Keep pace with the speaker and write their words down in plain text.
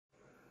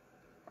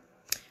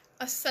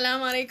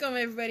Assalamu alaikum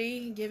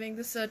everybody, giving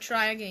this a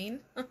try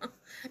again.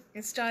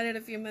 It started a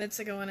few minutes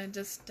ago and it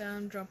just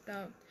dropped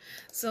out.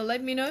 So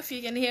let me know if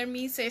you can hear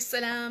me. Say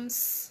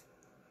salams.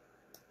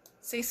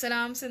 Say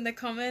salams in the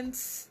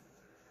comments.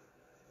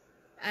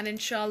 And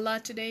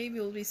inshallah today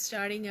we'll be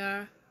starting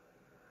our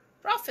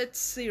Prophet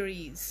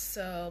series.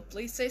 So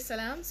please say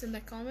salams in the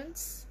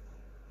comments.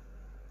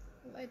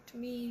 Let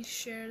me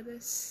share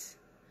this.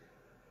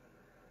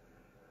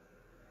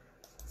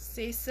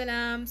 Say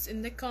salams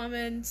in the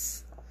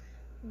comments.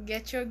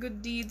 Get your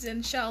good deeds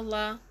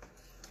inshallah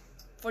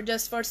for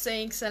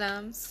saying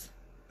salams,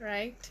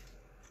 right?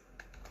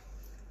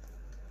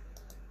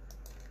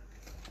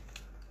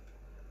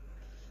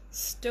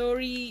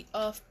 Story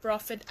of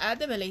Prophet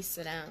Adam alayhi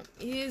salam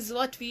is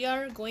what we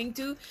are going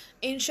to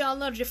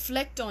inshallah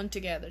reflect on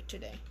together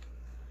today.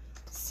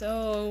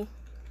 So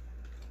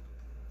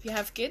if you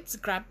have kids,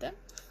 grab them.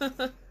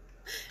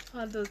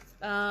 All those,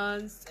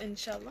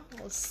 inshallah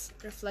we'll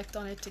reflect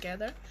on it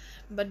together.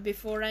 But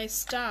before I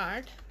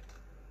start,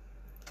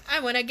 I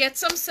want to get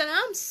some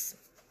salams.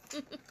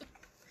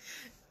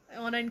 I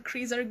want to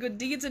increase our good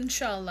deeds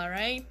inshallah,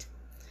 right?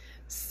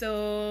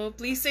 So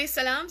please say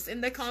salams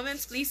in the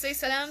comments. Please say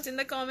salams in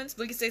the comments.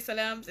 Please say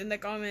salams in the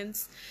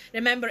comments.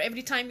 Remember,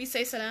 every time we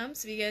say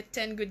salams, we get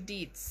 10 good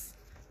deeds.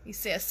 We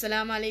say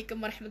assalamu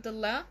alaikum wa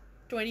rahmatullah,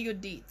 20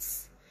 good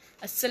deeds.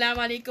 Assalamu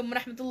alaikum wa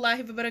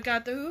rahmatullahi wa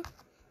barakatuhu,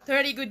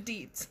 30 good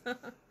deeds.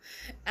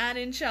 And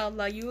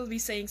inshallah, you will be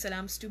saying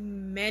salams to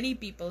many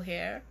people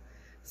here.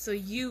 So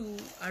you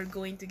are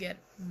going to get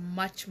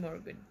much more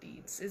good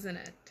deeds, isn't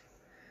it?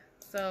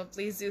 So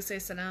please do say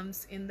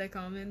salams in the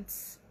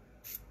comments.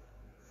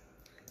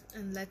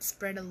 And let's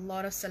spread a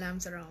lot of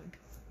salams around.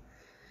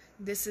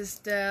 This is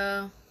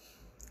the,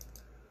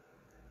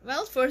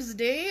 well, first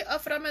day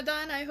of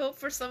Ramadan, I hope,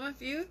 for some of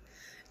you.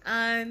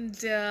 And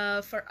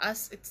for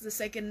us, it's the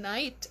second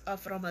night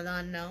of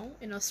Ramadan now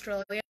in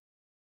Australia.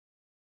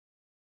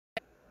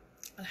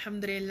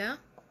 Alhamdulillah.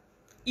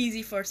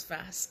 Easy first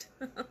fast.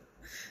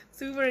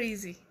 Super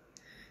easy.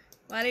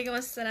 Walaikum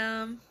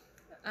assalam.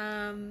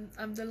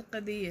 Abdul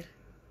Qadir.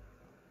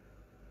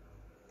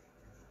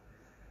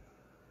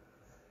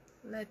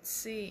 Let's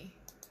see.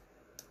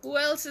 Who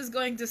else is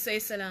going to say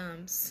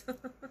salams?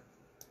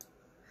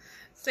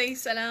 Say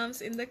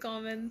salams in the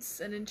comments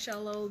and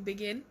inshallah we'll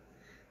begin.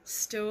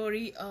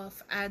 Story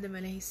of Adam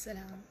alayhi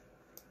salam.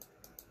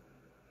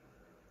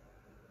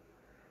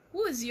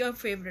 Who is your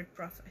favorite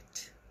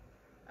prophet?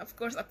 Of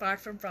course, apart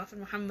from Prophet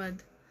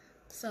Muhammad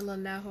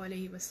sallallahu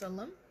alayhi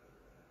wasallam.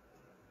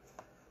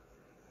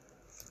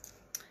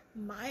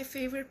 My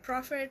favorite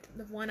prophet,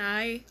 the one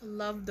I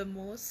love the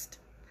most,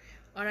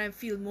 or I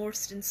feel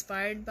most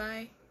inspired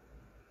by,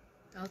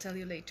 I'll tell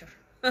you later.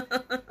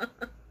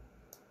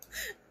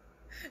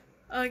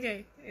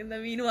 Okay, in the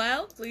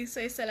meanwhile, please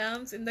say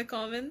salams in the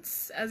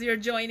comments as you're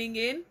joining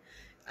in,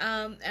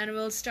 and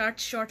we'll start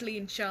shortly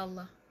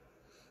inshallah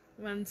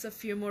once a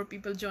few more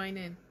people join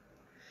in.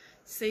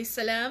 Say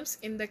salams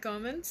in the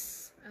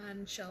comments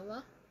and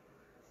inshallah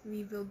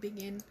we will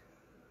begin.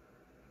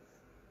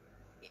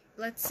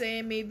 Let's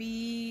say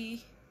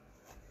maybe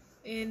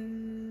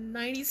in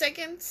 90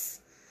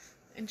 seconds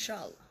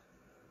inshallah.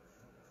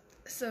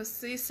 So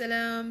say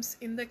salams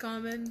in the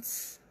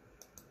comments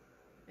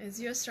as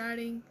you're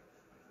starting.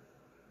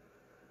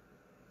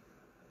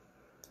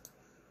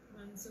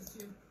 Once a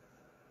few.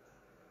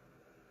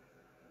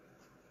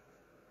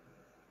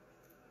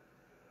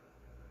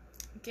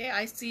 Okay,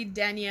 I see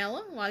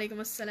Daniela. Walaikum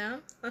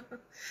assalam.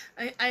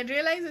 I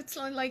realize it's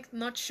like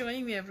not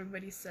showing me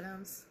everybody's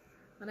salams.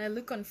 When I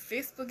look on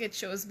Facebook, it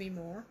shows me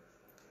more.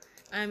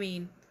 I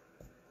mean,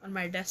 on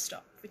my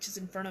desktop, which is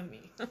in front of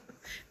me.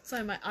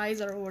 So my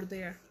eyes are over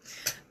there.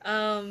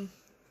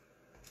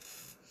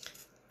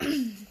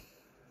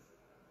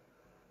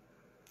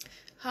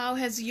 How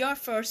has your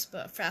first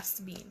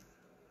fast been?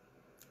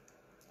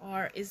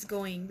 Or is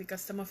going?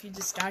 Because some of you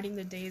just starting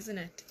the day, isn't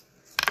it?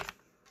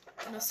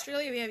 In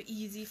Australia, we have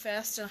easy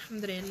fast,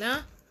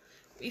 alhamdulillah.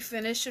 We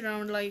finish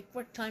around, like,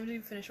 what time do we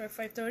finish? Around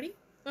 5:30?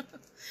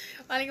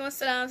 Walaikum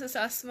assalam, Sis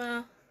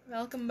Asma.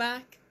 Welcome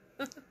back.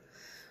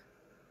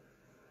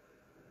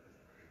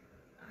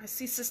 I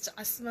see Sister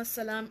Asma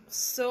salam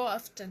so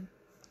often.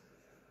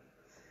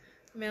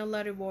 May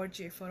Allah reward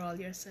you for all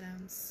your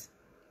salams.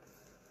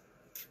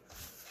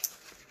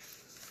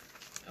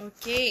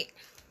 Okay,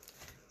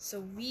 so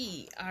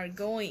we are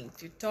going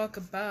to talk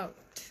about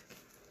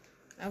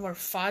our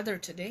father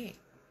today.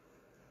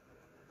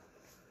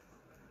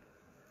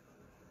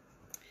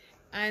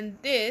 And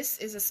this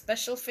is a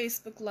special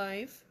Facebook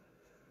Live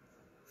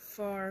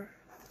for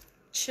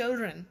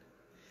children.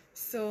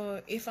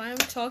 So if I'm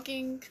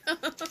talking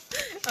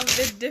a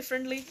bit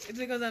differently, it's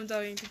because I'm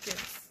talking to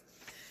kids.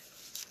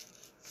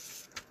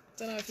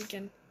 Don't know if you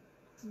can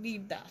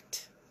read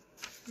that.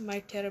 My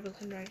terrible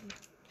handwriting.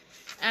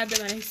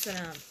 Adam alayhi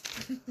salam.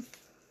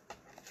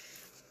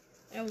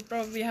 I will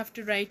probably have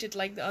to write it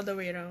like the other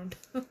way around.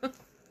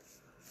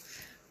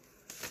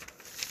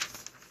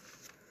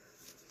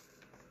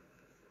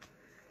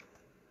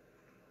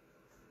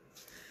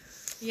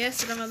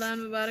 Yes, Ramadan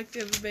Mubarak to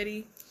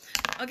everybody.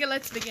 Okay,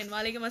 let's begin.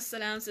 Walaikum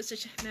assalam, Sister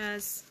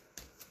Shahnaz.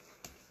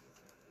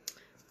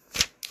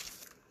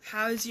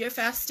 How's your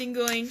fasting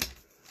going?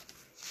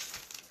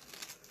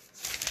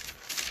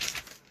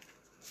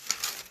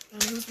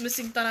 And who's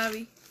missing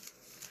Taraweeh?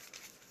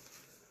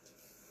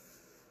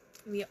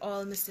 We are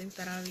all missing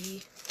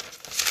Taraweeh.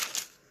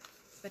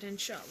 But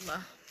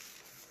inshallah,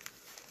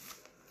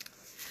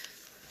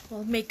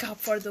 we'll make up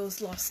for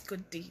those lost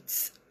good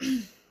deeds.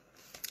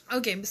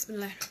 Okay,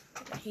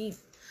 Bismillahirrahmanirrahim.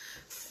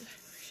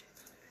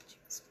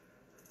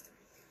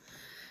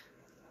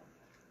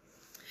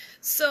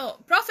 So,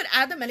 Prophet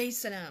Adam alayhi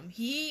salam,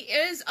 he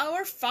is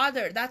our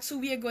father. That's who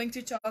we are going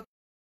to talk about.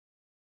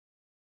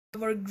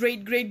 Our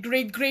great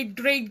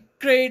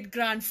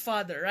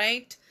grandfather,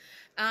 right?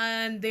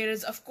 And there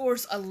is, of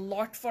course, a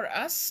lot for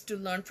us to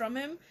learn from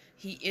him.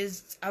 He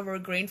is our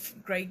great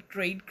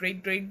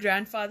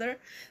grandfather.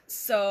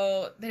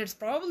 So, there's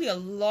probably a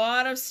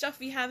lot of stuff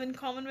we have in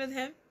common with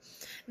him,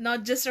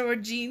 not just our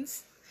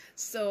genes.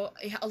 So,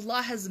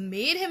 Allah has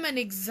made him an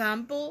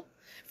example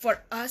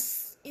for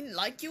us. In,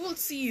 like, you will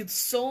see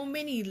so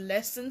many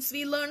lessons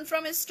we learn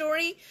from his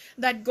story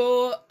that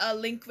go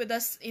link with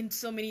us in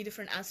so many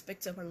different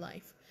aspects of our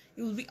life.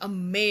 You will be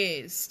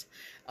amazed.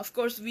 Of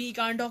course, we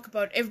can't talk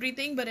about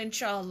everything, but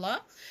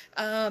inshallah,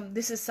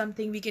 this is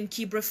something we can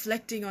keep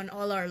reflecting on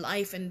all our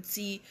life and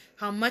see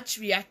how much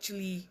we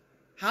actually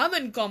have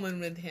in common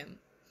with him.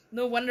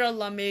 No wonder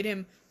Allah made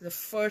him the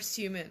first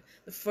human,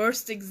 the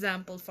first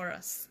example for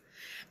us.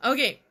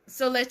 Okay,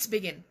 so let's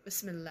begin.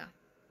 Bismillah.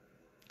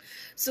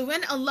 So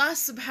when Allah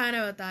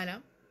Subhanahu wa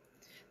ta'ala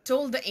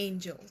told the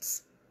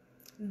angels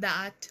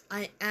that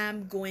I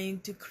am going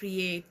to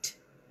create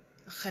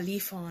a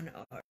Khalifa on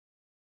earth,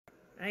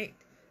 right?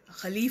 A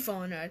Khalifa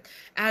on earth,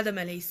 Adam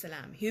alayhi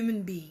salam,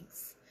 human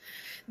beings.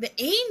 The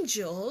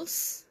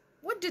angels,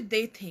 what did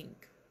they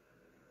think?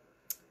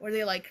 Were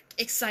they like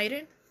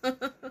excited?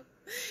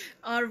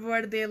 Or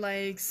were they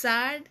like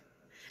sad?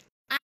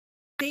 And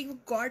they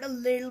got a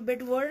little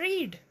bit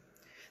worried.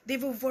 They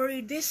were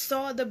worried. They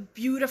saw the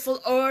beautiful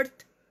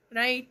earth,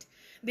 right?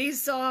 They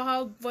saw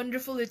how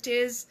wonderful it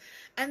is.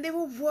 And they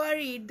were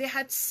worried. They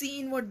had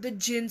seen what the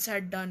jinns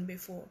had done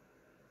before.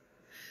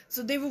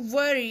 So they were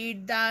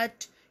worried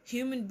that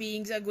human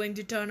beings are going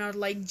to turn out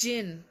like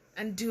jinn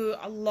and do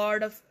a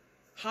lot of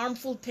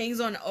harmful things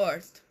on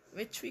earth,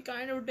 which we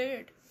kind of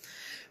did.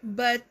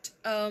 But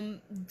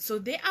so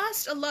they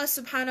asked Allah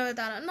Subhanahu wa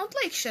ta'ala, not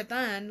like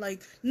shaitan,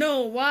 like,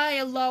 no, why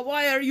Allah,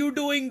 why are you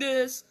doing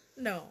this?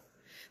 No.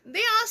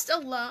 They asked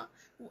Allah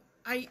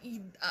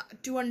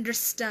to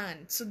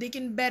understand, so they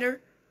can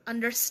better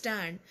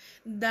understand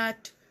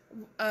that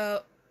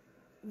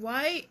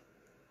why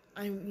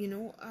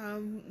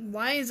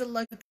why is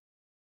Allah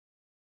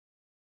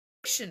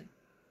creation?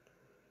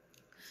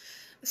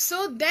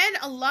 So then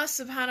Allah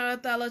Subhanahu wa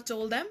ta'ala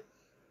told them,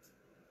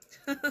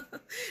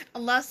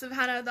 Allah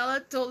Subhanahu wa ta'ala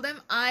told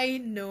them, I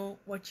know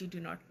what you do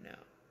not know,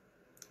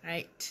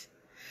 right?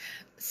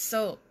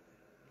 So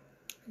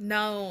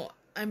now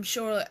I'm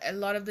sure a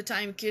lot of the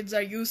time kids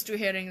are used to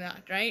hearing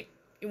that, right?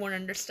 You won't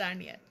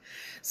understand yet.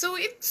 So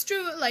it's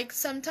true, like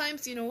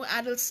sometimes,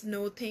 adults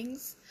know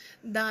things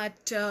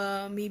that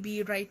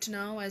maybe right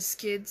now as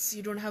kids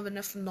you don't have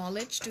enough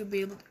knowledge to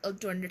be able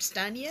to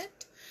understand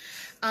yet.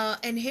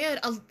 And here,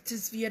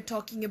 since we are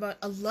talking about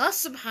Allah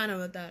Subhanahu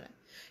wa ta'ala,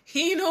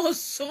 He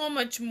knows so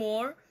much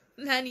more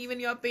than even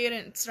your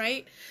parents,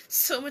 right?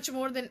 So much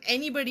more than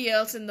anybody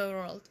else in the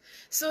world.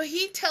 So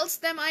He tells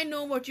them, I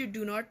know what you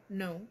do not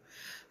know.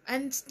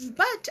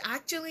 But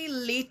actually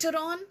later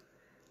on,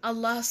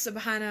 Allah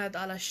Subhanahu wa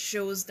ta'ala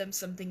shows them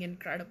something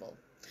incredible.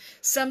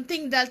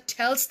 Something that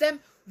tells them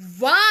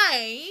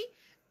why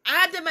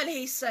Adam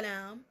alayhi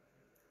salam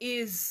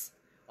is,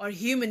 or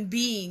human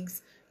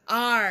beings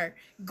are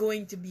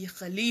going to be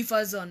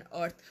Khalifas on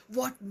earth.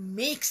 What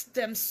makes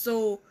them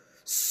so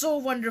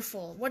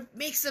wonderful? What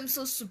makes them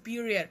so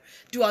superior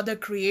to other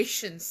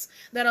creations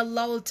that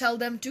Allah will tell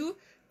them to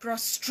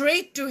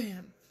prostrate to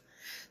Him?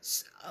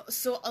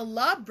 So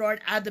Allah brought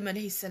Adam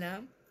alayhi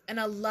salam, and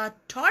Allah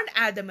taught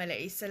Adam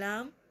alayhi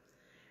salam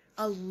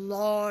a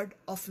lot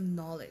of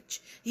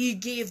knowledge. He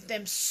gave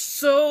them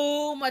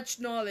so much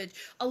knowledge.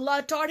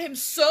 Allah taught him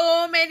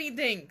so many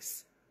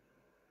things.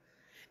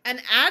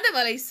 And Adam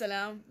alayhi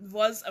salam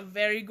was a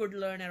very good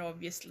learner,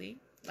 obviously.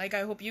 Like,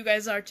 I hope you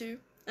guys are too.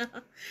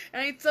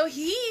 Right? So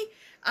he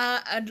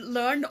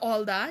learned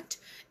all that,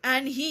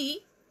 and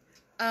he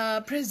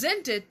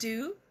presented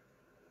to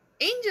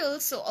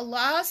angels. So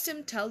Allah asked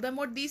him, tell them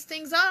what these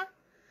things are.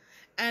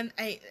 And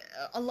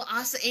Allah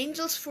asked the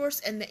angels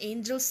first, and the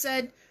angels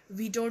said,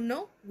 we don't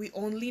know. We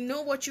only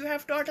know what you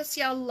have taught us,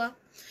 Ya Allah.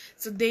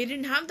 So they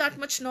didn't have that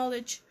much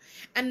knowledge.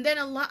 And then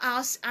Allah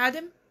asked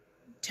Adam,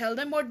 tell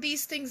them what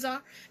these things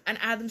are. And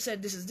Adam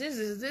said, this is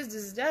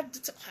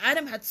that.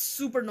 Adam had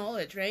super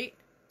knowledge, right?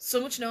 So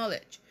much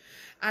knowledge.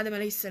 Adam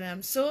alayhi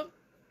salam. So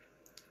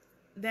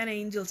then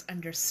angels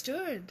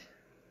understood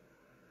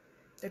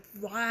that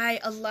why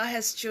Allah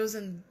has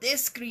chosen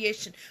this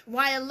creation,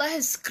 why Allah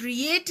has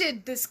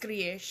created this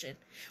creation,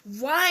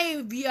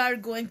 why we are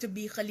going to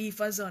be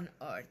Khalifas on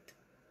earth.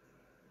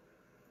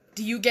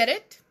 Do you get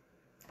it?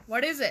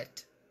 What is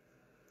it?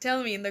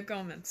 Tell me in the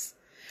comments.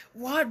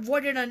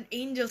 What did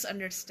angels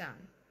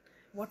understand?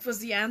 What was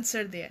the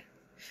answer there?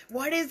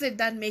 What is it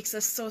that makes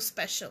us so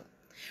special?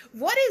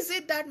 What is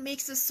it that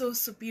makes us so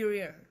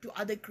superior to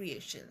other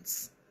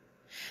creations?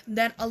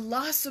 Then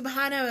Allah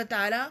subhanahu wa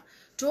ta'ala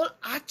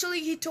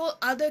he told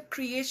other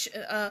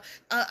creation,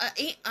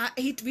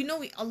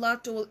 Allah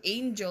told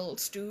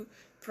angels to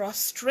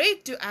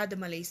prostrate to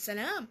Adam alayhi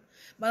salam.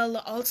 But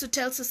Allah also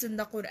tells us in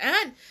the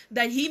Quran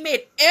that He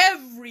made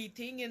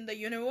everything in the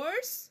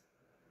universe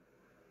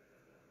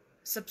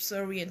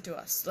subservient to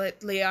us, like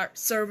they are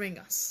serving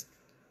us.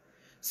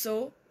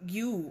 So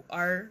you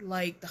are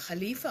like the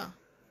Khalifa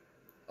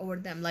over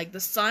them, like the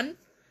sun.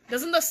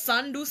 Doesn't the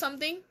sun do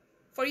something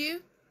for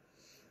you?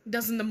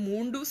 Doesn't the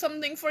moon do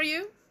something for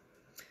you?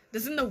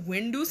 Doesn't the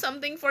wind do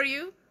something for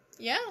you?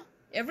 Yeah,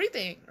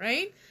 everything,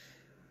 right?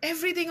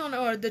 Everything on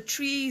earth, the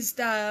trees,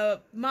 the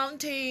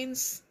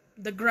mountains,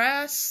 the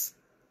grass,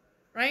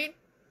 right?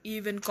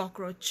 Even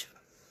cockroach.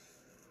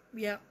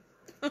 Yeah.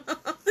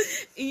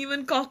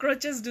 Even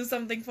cockroaches do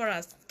something for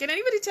us. Can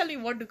anybody tell me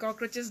what do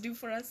cockroaches do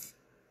for us?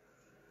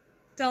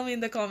 Tell me in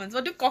the comments.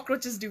 What do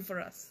cockroaches do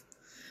for us?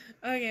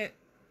 Okay.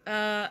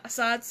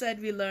 Asad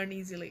said we learn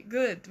easily.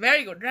 Good.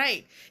 Very good.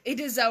 Right.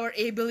 It is our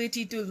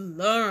ability to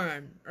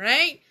learn.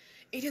 Right?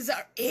 It is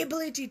our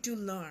ability to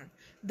learn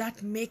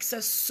that makes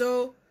us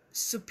so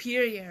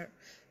superior,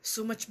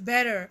 so much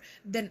better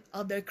than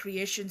other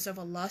creations of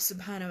Allah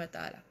subhanahu wa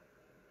ta'ala.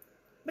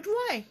 But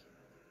why?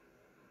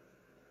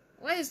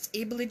 Why is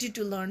ability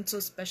to learn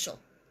so special?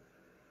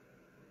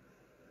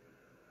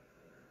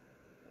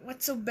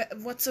 What's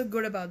so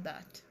good about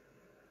that?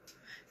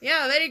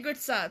 Yeah, very good,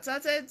 Saad.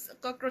 Saad says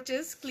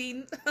cockroaches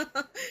clean.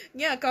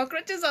 Yeah,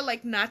 cockroaches are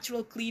like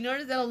natural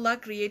cleaners that Allah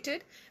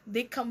created.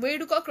 They come. Where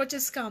do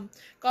cockroaches come?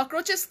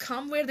 Cockroaches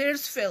come where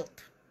there's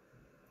filth,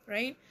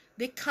 right?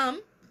 They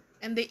come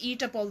and they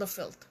eat up all the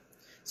filth.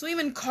 So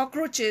even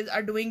cockroaches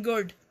are doing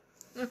good,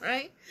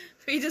 right?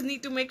 We just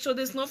need to make sure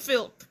there's no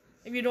filth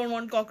if you don't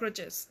want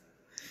cockroaches.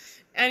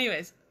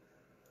 Anyways,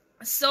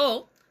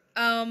 so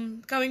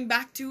coming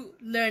back to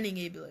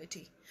learning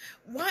ability.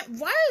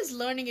 Why is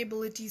learning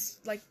abilities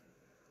like,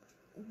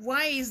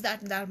 why is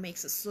that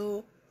makes us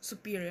so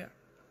superior?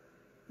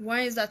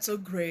 Why is that so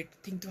great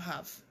thing to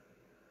have?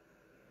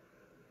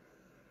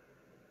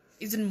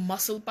 Isn't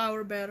muscle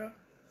power better?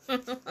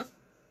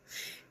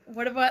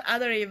 What about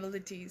other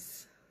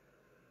abilities?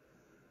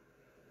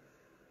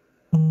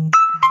 Why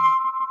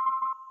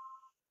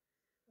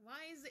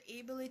is the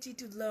ability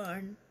to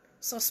learn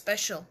so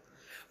special?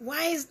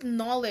 Why is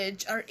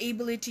knowledge, our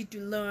ability to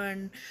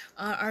learn,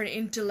 our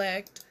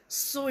intellect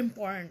so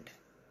important?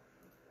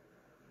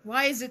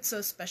 Why is it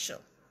so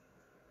special?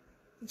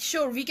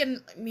 Sure, we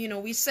can,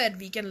 we said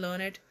we can learn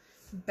it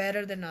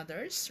better than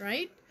others,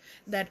 right?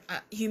 That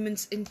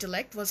humans'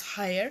 intellect was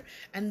higher,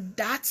 and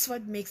that's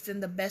what makes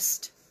them the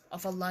best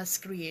of Allah's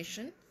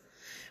creation.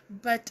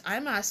 But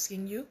I'm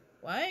asking you,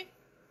 why?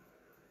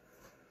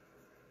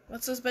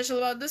 What's so special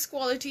about this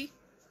quality?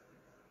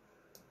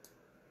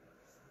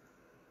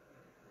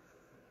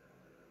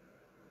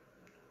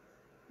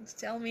 Just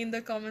tell me in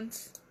the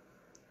comments.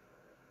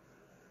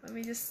 Let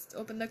me just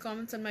open the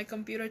comments on my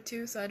computer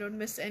too, so I don't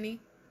miss any.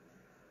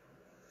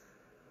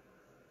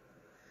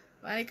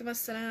 Walaikum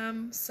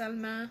assalam,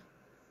 Salma.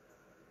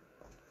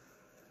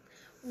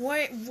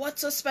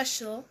 What's so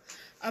special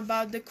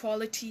about the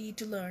quality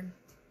to learn?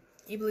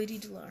 Ability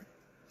to learn.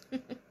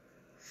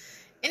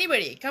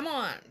 Anybody, come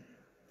on.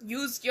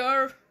 Use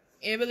your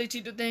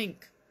ability to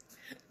think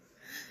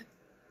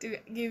to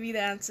give me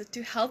the answer,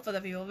 to help other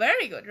people.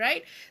 Very good,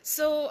 right?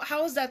 So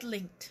how is that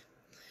linked?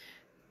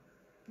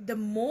 The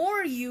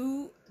more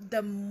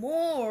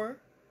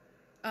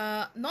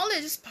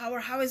knowledge is power.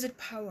 How is it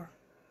power?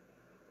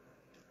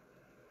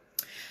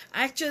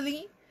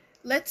 Actually,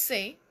 let's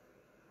say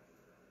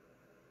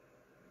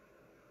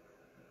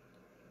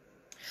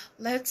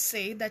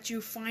that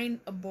you find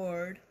a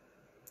bird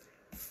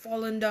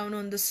fallen down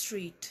on the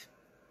street,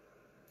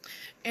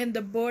 and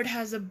the bird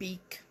has a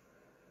beak,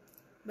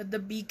 but the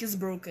beak is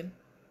broken,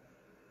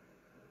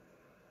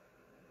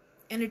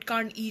 and it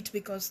can't eat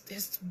because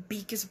his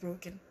beak is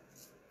broken.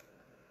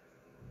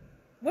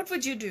 What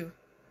would you do?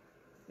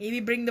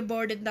 Maybe bring the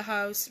bird in the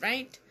house,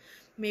 right?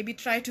 Maybe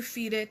try to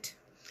feed it.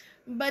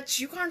 But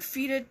you can't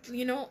feed it,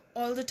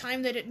 all the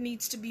time that it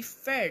needs to be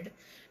fed.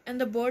 And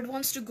the bird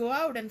wants to go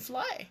out and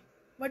fly.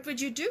 What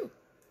would you do?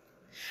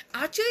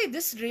 Actually,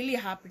 this really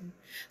happened.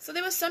 So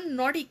there were some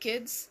naughty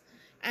kids,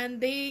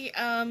 and they,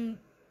 they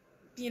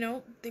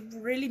were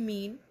really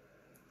mean.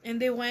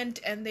 And they went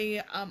and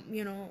they,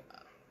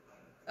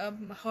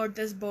 hurt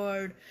this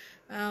bird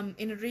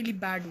in a really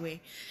bad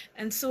way.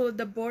 And so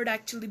the bird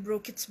actually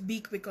broke its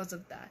beak because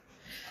of that.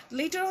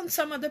 Later on,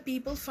 some other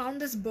people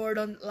found this bird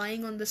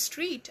lying on the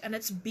street, and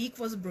its beak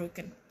was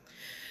broken.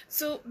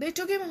 So they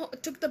took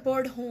the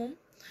bird home,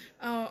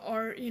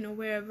 or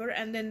wherever,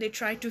 and then they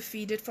try to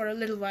feed it for a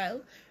little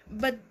while,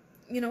 but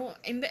in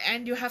the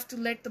end you have to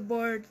let the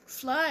bird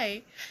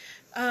fly,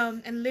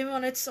 and live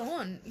on its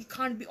own. You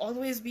can't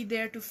always be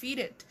there to feed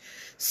it.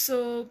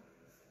 So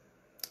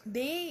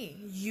they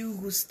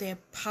use their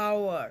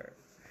power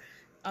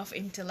of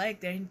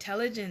intellect, their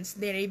intelligence,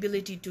 their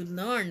ability to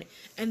learn,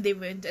 and they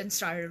went and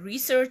started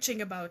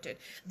researching about it.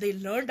 They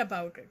learned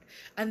about it,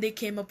 and they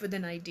came up with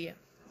an idea.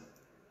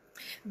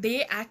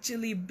 They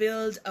actually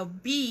built a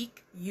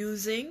beak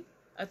using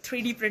a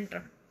 3D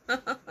printer.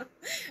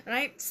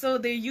 Right? So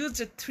they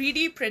used a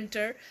 3D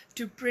printer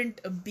to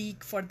print a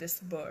beak for this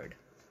bird.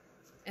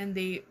 And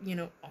they,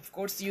 of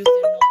course, used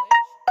their knowledge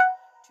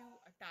to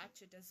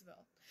attach it as well.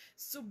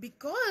 So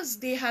because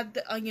they had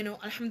the,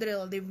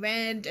 alhamdulillah, they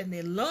went and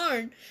they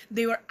learned,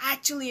 they were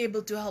actually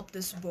able to help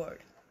this bird.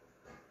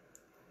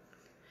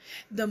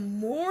 The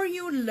more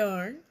you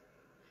learn,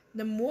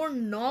 the more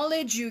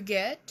knowledge you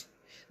get,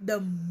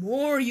 the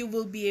more you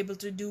will be able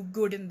to do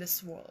good in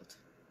this world.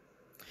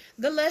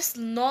 The less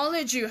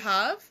knowledge you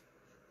have,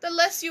 the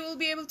less you will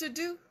be able to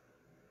do.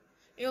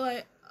 You're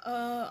like,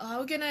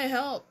 how can I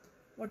help?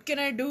 What can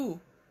I do?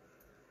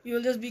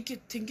 You'll just be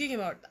thinking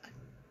about that.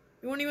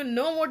 You won't even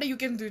know what you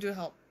can do to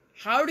help.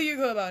 How do you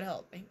go about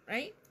helping,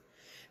 right?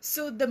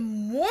 So the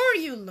more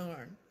you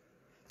learn,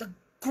 the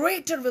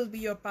greater will be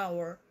your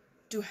power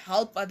to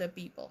help other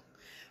people.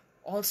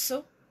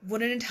 Also,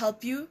 wouldn't it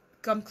help you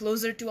come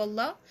closer to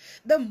Allah?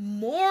 The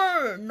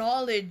more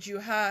knowledge you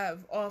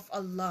have of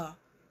Allah,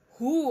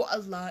 who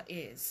Allah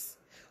is,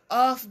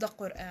 of the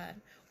Quran,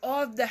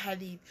 of the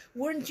Hadith,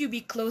 wouldn't you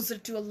be closer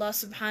to Allah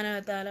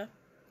subhanahu wa ta'ala?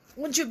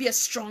 Wouldn't you be a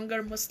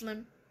stronger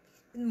Muslim?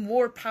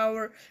 More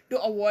power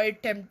to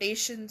avoid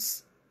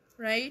temptations,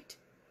 right?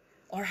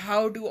 Or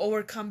how to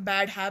overcome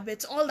bad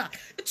habits, all that.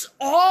 It's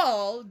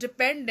all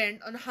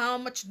dependent on how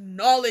much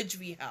knowledge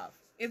we have,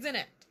 isn't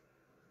it?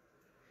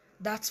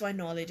 That's why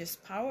knowledge is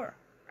power,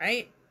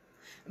 right?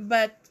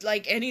 But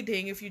like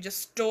anything, if you just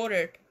store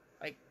it,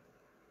 like,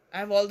 I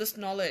have all this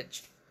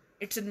knowledge,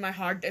 it's in my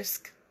hard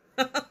disk.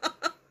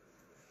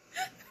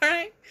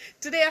 Alright?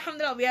 Today,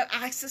 alhamdulillah, we have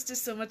access to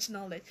so much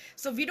knowledge.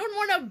 So we don't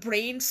want our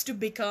brains to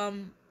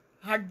become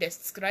hard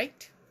disks,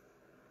 right?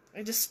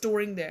 They're just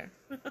storing there.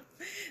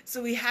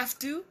 So we have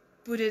to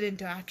put it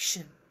into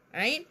action,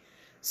 right?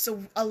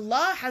 So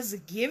Allah has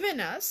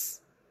given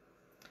us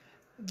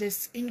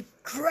this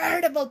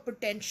incredible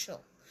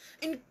potential,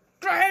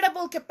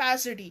 incredible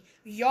capacity.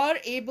 Your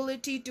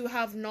ability to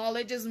have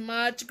knowledge is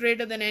much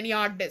greater than any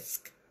hard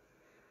disk.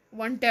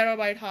 1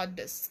 terabyte hard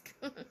disk.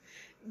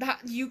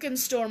 That you can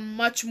store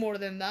much more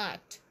than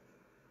that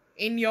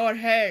in your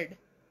head.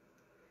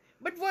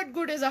 But what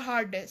good is a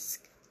hard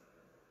disk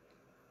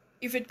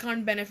if it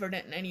can't benefit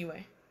in any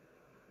way,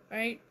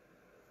 right?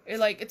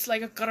 It's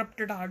like a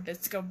corrupted hard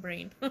disk of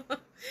brain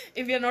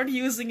if you're not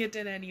using it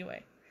in any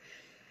way.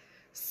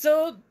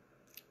 So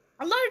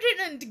Allah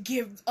didn't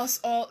give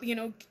us all,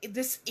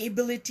 this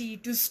ability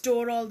to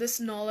store all this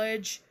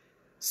knowledge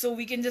so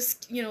we can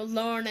just,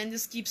 learn and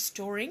just keep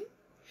storing.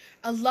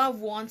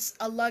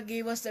 Allah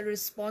gave us the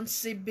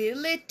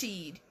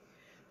responsibility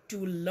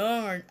to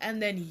learn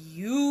and then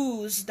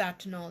use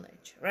that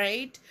knowledge,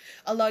 right?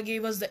 Allah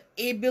gave us the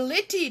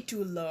ability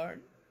to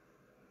learn.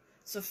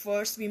 So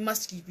first we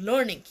must keep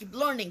learning,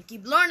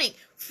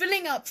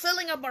 filling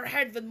up our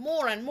head with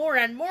more and more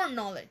and more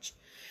knowledge.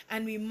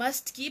 And we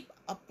must keep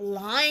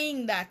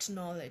applying that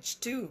knowledge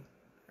too,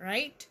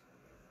 right?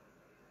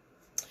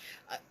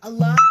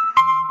 Allah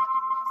subhanahu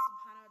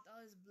wa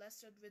ta'ala is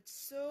blessed with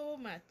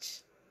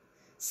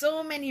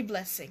so many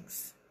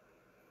blessings,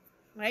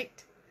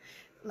 right?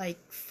 Like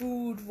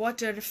food,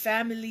 water,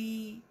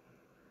 family,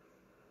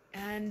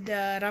 and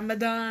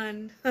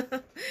Ramadan.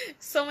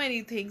 So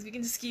many things. We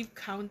can just keep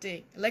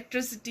counting.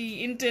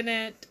 Electricity,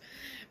 internet,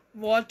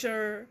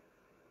 water,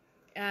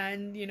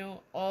 and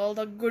all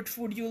the good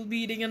food you'll be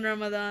eating in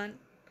Ramadan.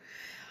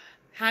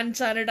 Hand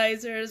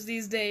sanitizers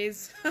these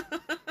days.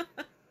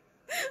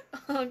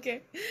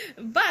 Okay.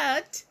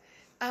 But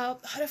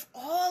out of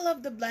all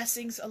of the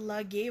blessings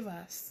Allah gave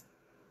us,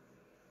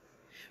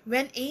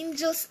 when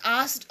angels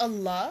asked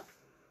Allah,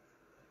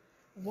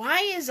 why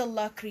is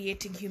Allah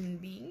creating human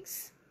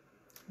beings?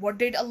 What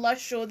did Allah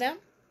show them?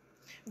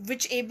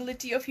 Which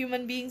ability of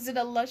human beings did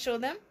Allah show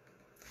them?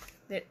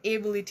 Their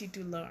ability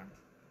to learn.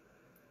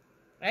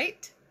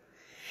 Right?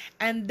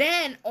 And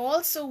then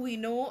also we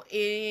know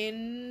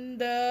in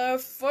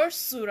the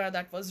first surah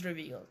that was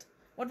revealed.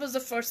 What was the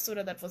first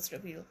surah that was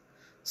revealed?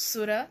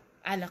 Surah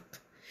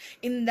Alaq.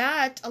 In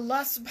that,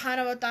 Allah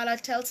subhanahu wa ta'ala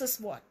tells us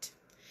what?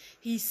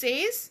 He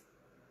says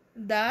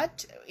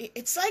that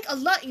it's like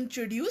Allah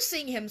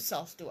introducing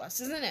himself to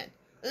us, isn't it?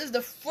 This is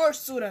the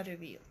first surah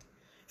revealed.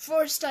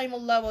 First time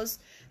Allah was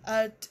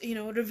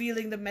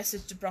revealing the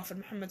message to Prophet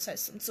Muhammad sallallahu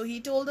alaihi wasallam. So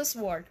he told us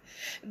what?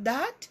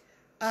 That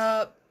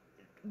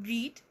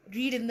read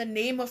in the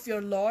name of your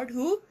Lord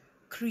who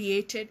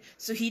created.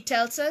 So he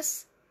tells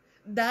us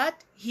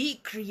that he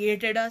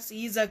created us.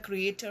 He's a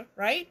creator,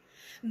 right?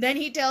 Then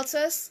he tells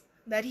us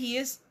that he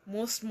is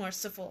most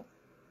merciful.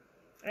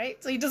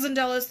 right? So he doesn't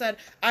tell us that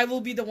I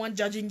will be the one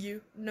judging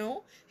you.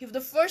 No, if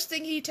the first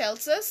thing he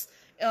tells us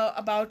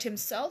about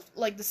himself,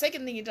 like the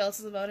second thing he tells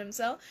us about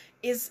himself,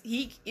 is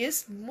he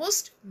is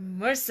most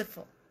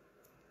merciful,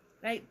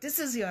 right? This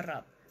is your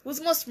Rabb,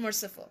 who's most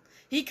merciful.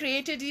 He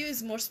created you,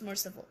 is most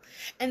merciful.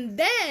 And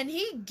then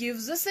he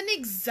gives us an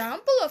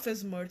example of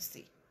his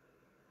mercy.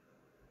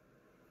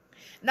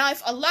 Now,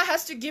 if Allah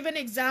has to give an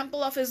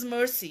example of his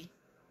mercy,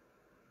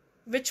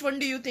 which one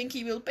do you think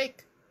he will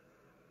pick?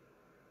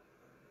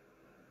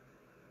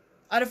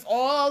 Out of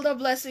all the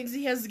blessings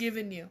he has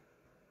given you,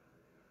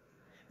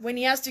 when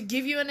he has to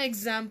give you an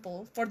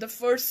example for the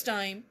first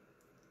time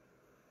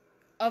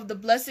of the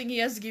blessing he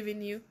has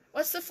given you,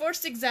 what's the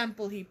first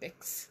example he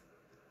picks?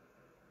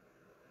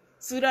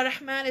 Surah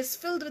Rahman is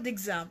filled with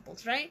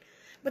examples, right?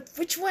 But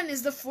which one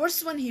is the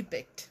first one he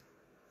picked?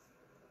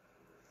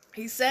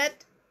 He said,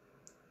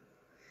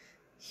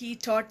 he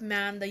taught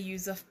man the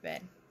use of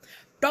pen.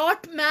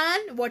 Taught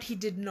man what he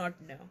did not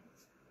know.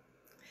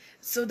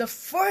 So the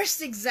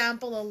first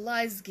example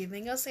Allah is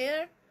giving us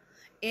here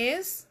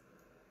is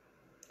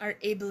our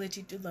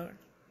ability to learn,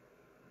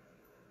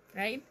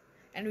 right?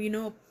 And we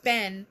know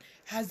pen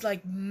has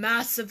like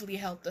massively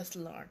helped us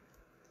learn.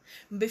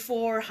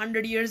 Before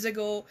 100 years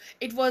ago,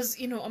 it was,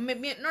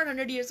 maybe not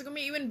 100 years ago,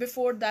 maybe even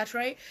before that,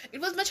 right?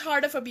 It was much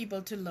harder for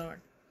people to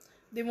learn.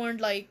 They weren't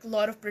like a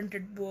lot of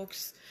printed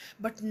books.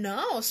 But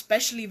now,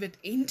 especially with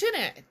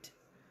internet,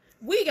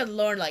 we can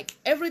learn like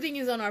everything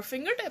is on our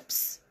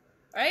fingertips,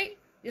 right?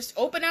 Just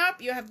open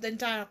up, you have the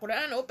entire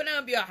Quran, open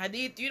up your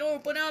hadith,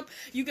 open up,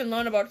 you can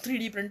learn about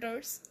 3D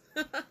printers,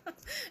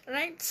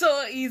 right?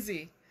 So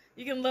easy.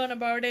 You can learn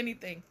about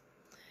anything.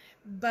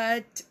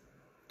 But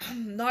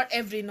not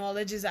every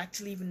knowledge is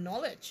actually even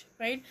knowledge,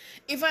 right?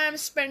 If I am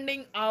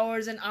spending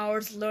hours and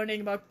hours learning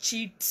about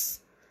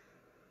cheats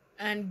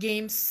and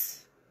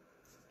games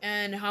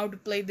and how to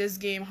play this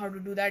game, how to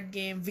do that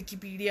game,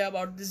 Wikipedia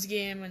about this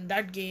game and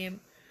that game,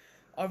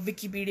 or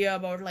Wikipedia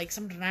about like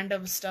some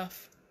random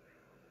stuff,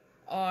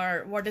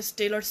 or what is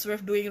Taylor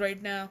Swift doing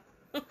right now?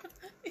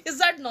 Is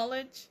that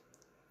knowledge?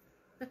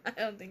 I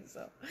don't think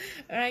so,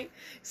 right?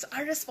 So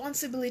our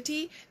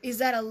responsibility is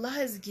that Allah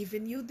has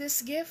given you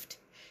this gift.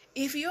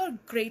 If you're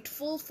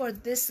grateful for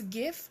this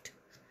gift,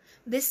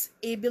 this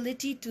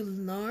ability to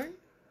learn,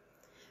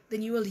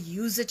 then you will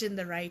use it in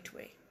the right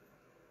way,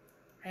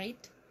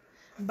 right?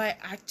 By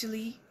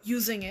actually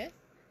using it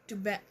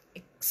to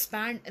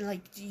expand,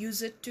 like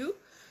use it to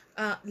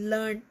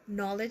learn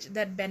knowledge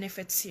that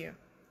benefits you,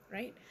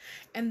 right?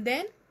 And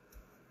then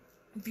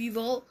we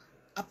will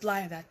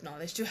apply that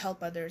knowledge to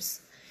help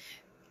others.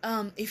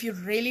 If you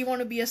really want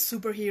to be a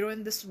superhero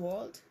in this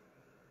world,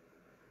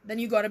 then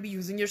you gotta be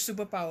using your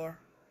superpower.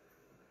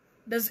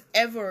 Does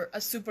ever a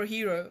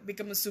superhero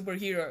become a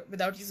superhero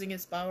without using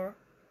his power?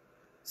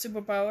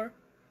 Superpower?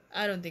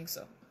 I don't think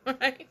so.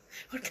 Right?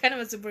 What kind of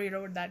a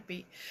superhero would that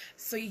be?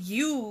 So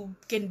you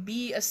can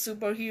be a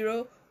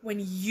superhero when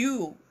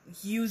you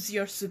use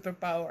your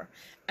superpower.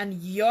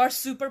 And your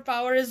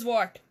superpower is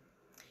what?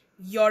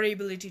 Your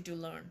ability to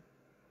learn.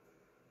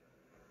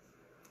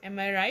 Am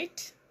I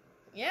right?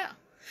 Yeah.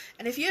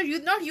 And if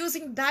you're not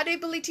using that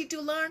ability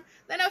to learn,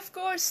 then of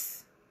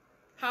course,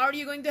 how are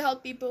you going to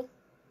help people?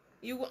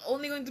 You're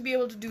only going to be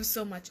able to do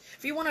so much.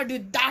 If you want to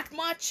do that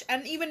much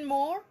and even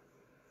more,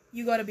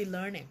 you got to be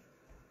learning.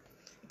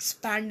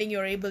 Expanding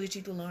your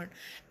ability to learn.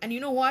 And you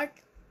know what?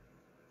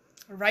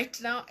 Right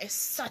now is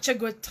such a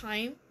good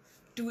time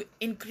to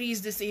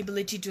increase this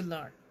ability to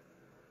learn.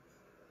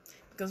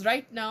 Because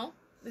right now,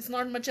 there's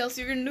not much else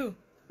you can do.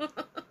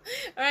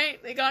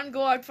 Right? They can't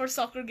go out for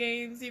soccer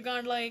games. You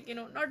can't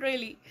not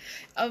really.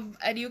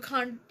 And you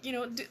can't,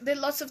 there are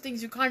lots of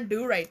things you can't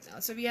do right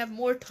now. So we have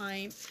more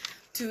time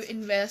to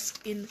invest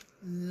in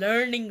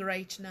learning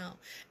right now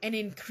and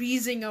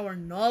increasing our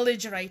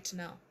knowledge right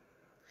now.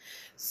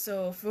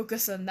 So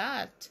focus on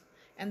that.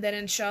 And then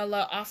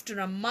inshallah, after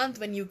a month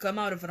when you come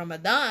out of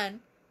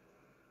Ramadan,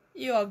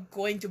 you are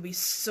going to be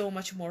so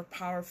much more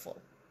powerful,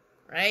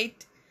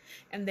 right?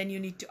 And then you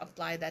need to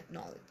apply that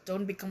knowledge.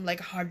 Don't become like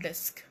a hard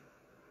disk.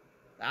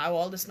 I have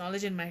all this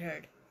knowledge in my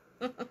head.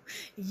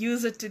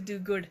 Use it to do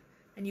good.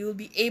 And you will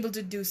be able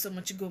to do so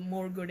much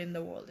more good in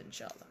the world,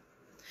 inshallah.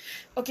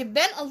 Okay,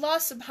 then Allah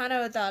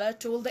subhanahu wa ta'ala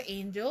told the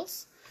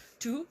angels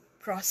to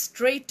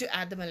prostrate to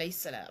Adam alayhi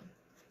salam.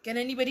 Can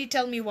anybody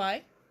tell me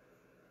why?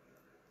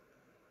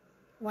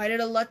 Why did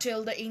Allah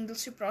tell the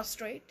angels to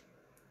prostrate?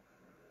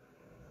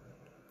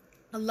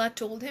 Allah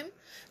told him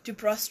to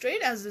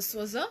prostrate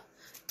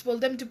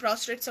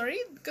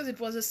because it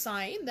was a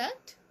sign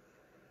that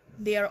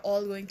they are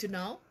all going to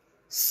now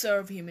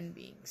serve human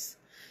beings.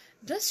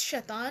 Does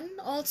Shaitan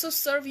also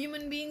serve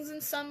human beings in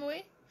some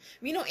way?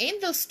 We know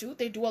angels too,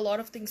 they do a lot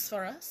of things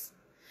for us.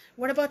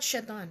 What about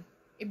Shaitan?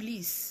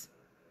 Iblis.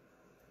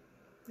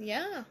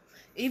 Yeah,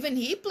 even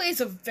he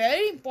plays a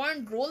very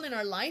important role in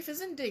our life,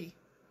 isn't he?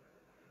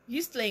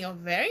 He's playing a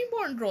very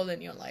important role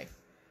in your life.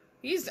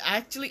 He's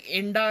actually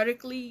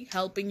indirectly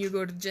helping you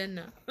go to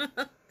Jannah.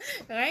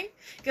 Right?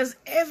 Because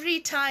every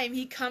time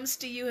he comes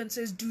to you and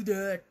says, do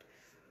that,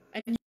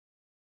 and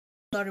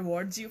Allah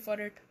rewards you for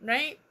it,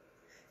 right?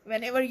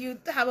 Whenever you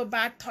have a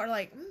bad thought,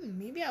 like,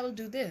 maybe I will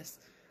do this,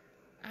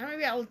 and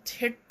maybe I'll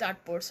hit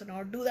that person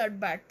or do that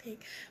bad thing,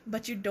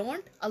 but you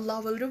don't,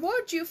 Allah will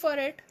reward you for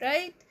it,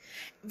 right?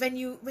 When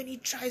he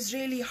tries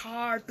really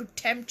hard to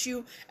tempt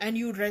you and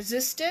you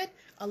resist it,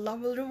 Allah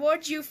will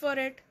reward you for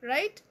it,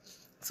 right?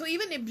 So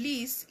even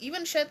Iblis,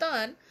 even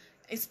Shaitan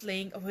is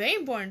playing a very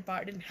important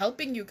part in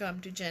helping you come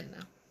to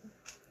Jannah.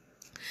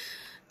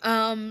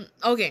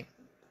 Okay,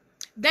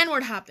 then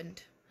what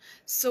happened?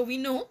 So we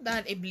know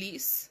that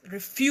Iblis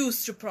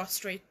refused to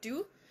prostrate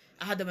to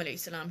Adam alayhi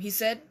salam. He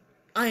said,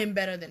 I am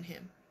better than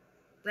him,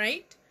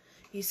 right?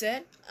 He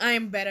said, I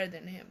am better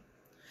than him.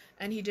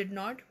 And he did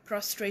not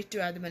prostrate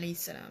to Adam alayhi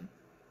salam.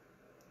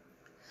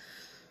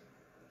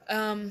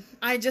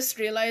 I just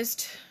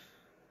realized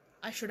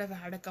I should have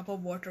had a cup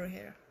of water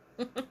here.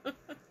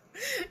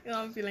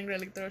 I'm feeling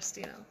really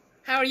thirsty now.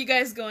 How are you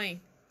guys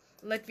going?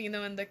 Let me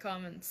know in the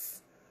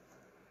comments.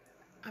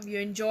 Have you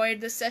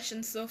enjoyed the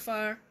session so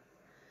far?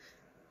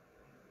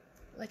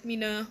 Let me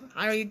know.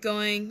 How are you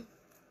going?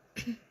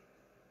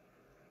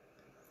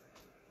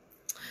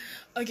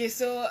 Okay,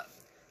 so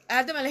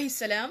Adam alayhi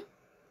salam.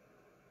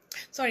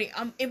 Sorry,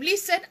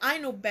 Iblis said,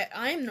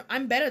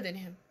 I'm better than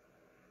him,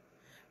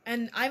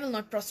 and I will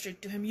not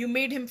prostrate to him. You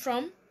made him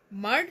from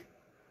mud,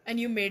 and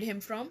you made him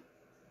from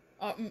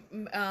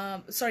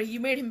you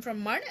made him from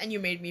mud, and you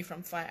made me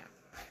from fire.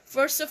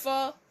 First of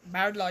all,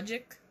 bad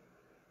logic,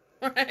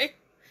 right?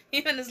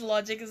 Even his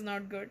logic is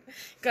not good,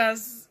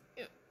 because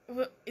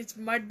it's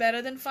mud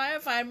better than fire,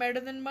 fire better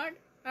than mud.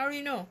 How do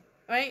you know,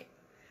 right?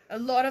 A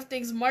lot of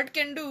things mud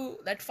can do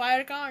that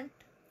fire can't,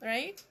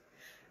 right?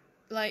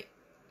 Like,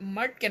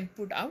 mud can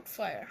put out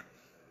fire.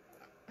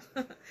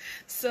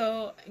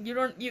 So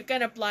you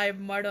can apply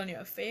mud on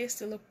your face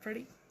to look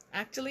pretty.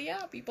 Actually,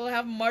 yeah, people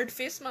have mud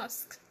face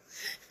masks.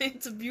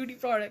 It's a beauty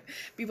product.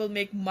 People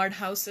make mud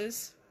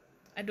houses.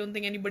 I don't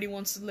think anybody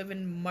wants to live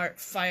in mud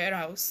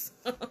firehouse.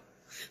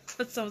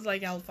 That sounds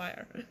like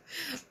hellfire.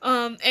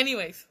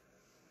 Anyways.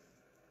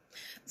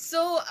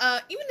 So,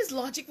 even his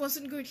logic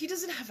wasn't good. He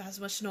doesn't have as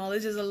much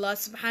knowledge as Allah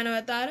subhanahu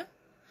wa ta'ala.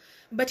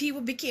 But he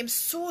became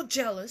so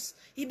jealous,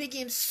 he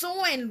became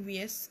so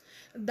envious,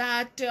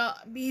 that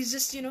he's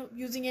just,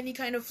 using any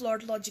kind of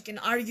flawed logic and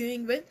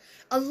arguing with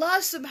Allah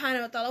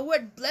subhanahu wa ta'ala, who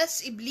had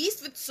blessed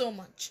Iblis with so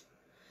much.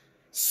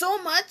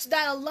 So much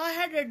that Allah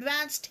had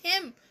advanced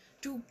him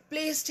to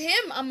placed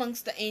him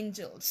amongst the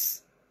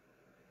angels.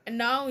 And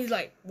now he's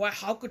like, why?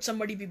 How could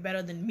somebody be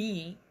better than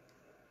me?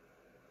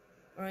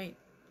 Right?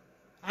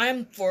 I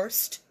am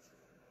first.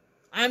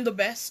 I am the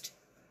best.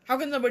 How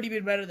can somebody be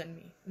better than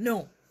me?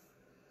 No.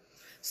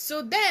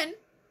 So then,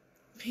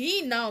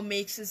 he now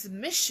makes his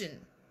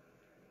mission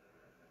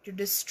to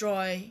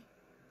destroy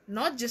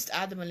not just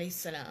Adam alayhi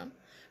salam,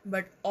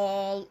 but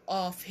all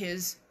of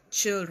his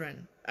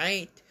children,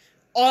 right?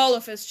 All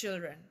of his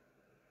children,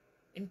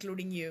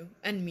 including you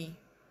and me.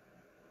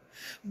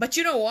 But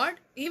you know what?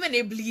 Even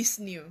Iblis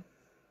knew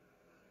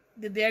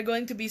that there are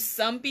going to be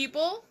some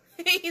people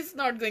he's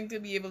not going to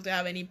be able to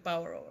have any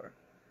power over.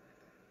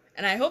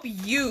 And I hope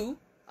you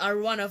are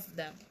one of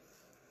them.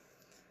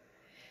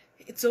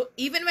 So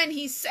even when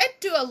he said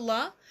to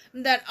Allah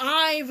that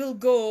I will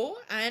go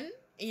and,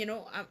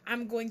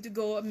 I'm going to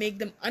go and make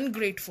them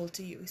ungrateful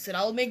to you. He said,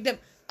 I'll make them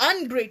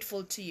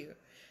ungrateful to you,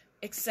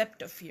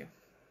 except of you.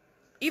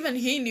 Even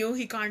he knew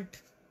he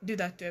can't do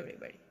that to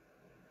everybody.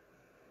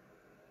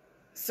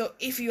 So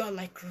if you are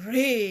like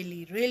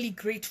really, really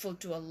grateful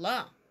to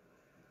Allah,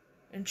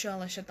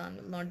 inshallah, Shaitan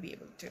will not be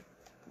able to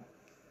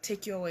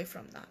take you away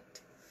from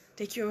that.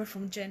 Take you away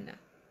from Jannah.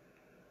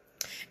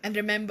 And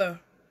remember,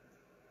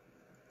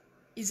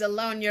 is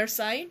Allah on your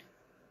side?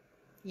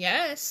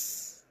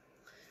 Yes.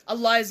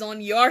 Allah is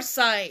on your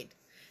side.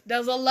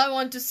 Does Allah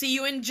want to see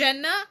you in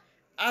Jannah?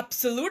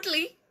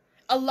 Absolutely.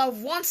 Allah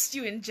wants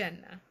you in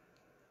Jannah.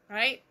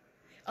 Right?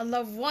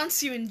 Allah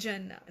wants you in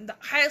Jannah. In the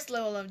highest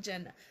level of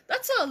Jannah.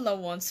 That's what Allah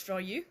wants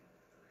for you.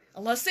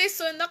 Allah says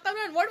so in the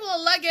Quran. What will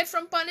Allah get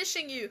from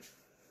punishing you?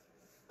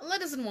 Allah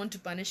doesn't want to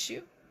punish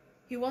you.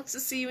 He wants to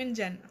see you in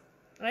Jannah.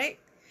 Right?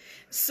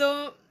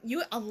 So you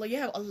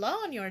have Allah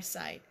on your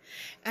side.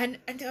 And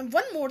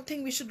one more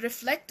thing we should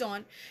reflect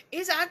on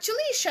is actually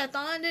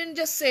Shaitan didn't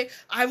just say,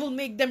 I will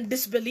make them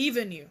disbelieve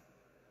in you.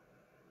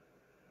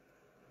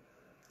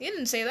 He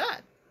didn't say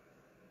that.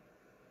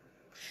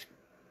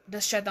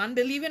 Does Shaitan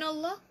believe in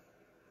Allah?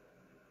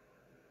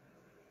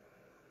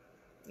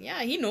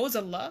 Yeah, he knows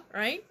Allah,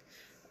 right?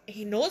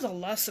 He knows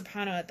Allah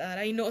subhanahu wa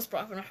ta'ala. He knows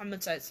Prophet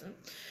Muhammad sallallahu alaihi wasallam.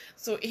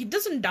 So he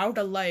doesn't doubt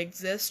Allah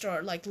exists,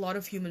 or like a lot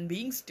of human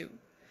beings do.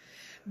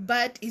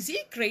 But is he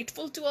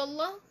grateful to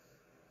Allah?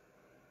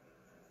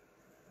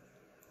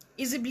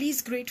 Is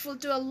Iblis grateful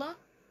to Allah?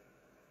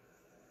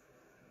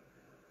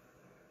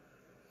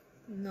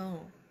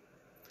 No.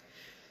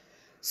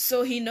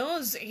 So he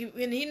knows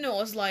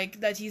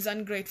like that he's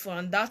ungrateful,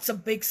 and that's a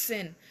big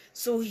sin.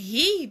 So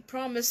he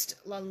promised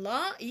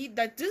Allah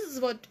that this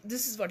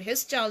is what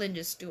his challenge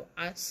is to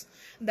us,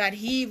 that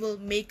he will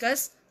make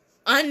us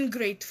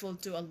ungrateful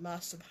to Allah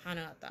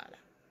subhanahu wa ta'ala.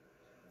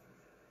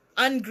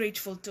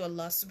 ungrateful to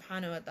Allah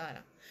subhanahu wa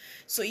ta'ala.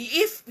 So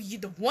if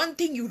the one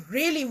thing you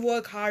really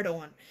work hard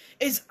on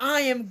is,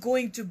 I am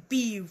going to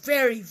be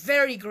very,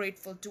 very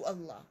grateful to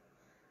Allah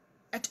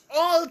at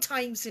all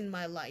times in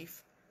my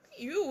life,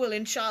 you will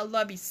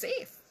inshallah be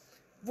safe.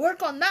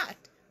 Work on that.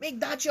 Make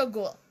that your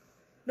goal.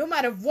 No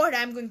matter what,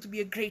 I'm going to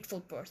be a grateful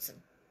person.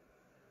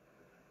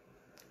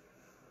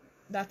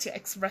 That's your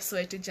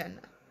expressway to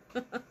Jannah.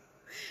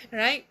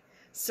 Right?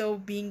 So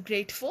being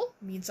grateful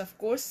means, of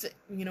course,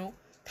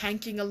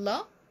 thanking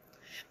Allah.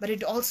 But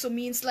it also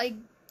means like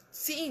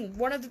seeing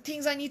what are the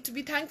things I need to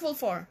be thankful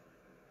for.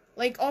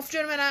 Like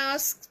often when I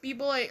ask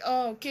people like,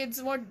 oh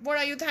kids, what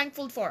are you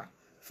thankful for?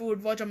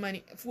 Food, water,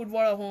 money. Food,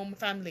 water, home,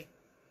 family.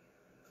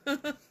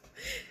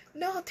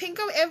 No, think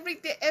of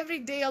every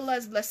day Allah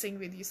is blessing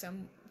with you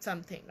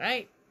something,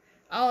 right?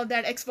 Oh,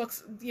 that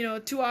Xbox,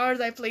 2 hours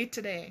I played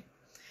today.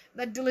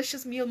 That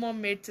delicious meal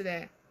mom made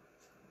today.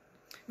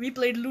 We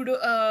played Ludo,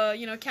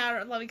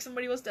 like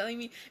somebody was telling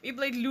me, we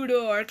played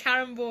Ludo or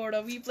Carrom board,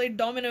 or we played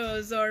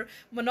Dominoes or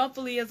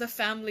Monopoly as a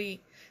family.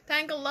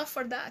 Thank Allah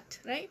for that,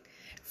 right?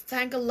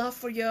 Thank Allah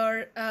for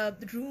your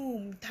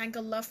room. Thank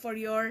Allah for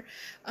your,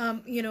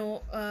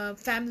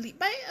 family.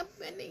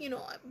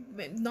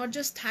 Not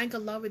just thank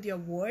Allah with your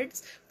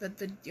words, but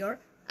with your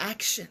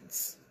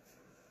actions,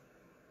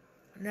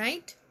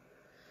 right?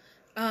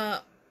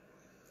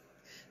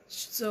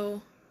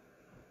 So,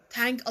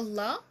 thank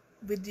Allah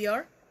with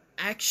your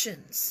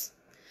actions.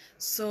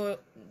 So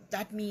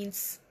that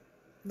means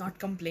not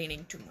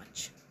complaining too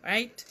much,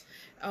 right?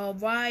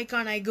 Why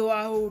can't I go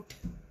out?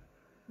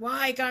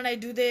 Why can't I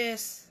do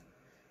this?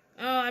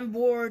 Oh, I'm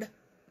bored.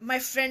 My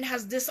friend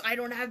has this, I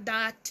don't have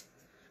that.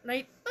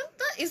 Right?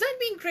 Is that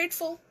being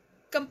grateful?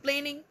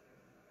 Complaining?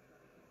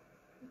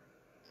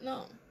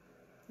 No.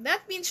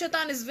 That means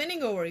Shaitan is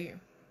winning over you.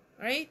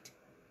 Right?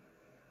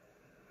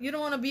 You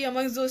don't want to be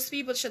amongst those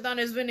people Shaitan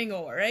is winning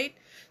over, right?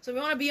 So we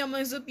want to be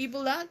amongst the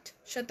people that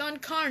Shaitan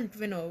can't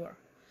win over.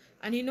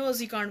 And he knows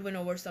he can't win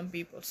over some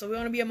people. So we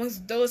want to be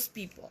amongst those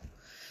people.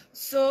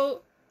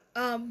 So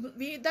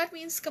that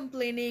means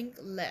complaining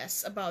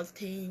less about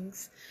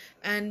things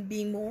and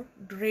being more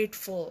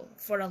grateful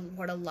for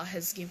what Allah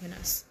has given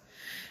us.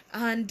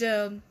 And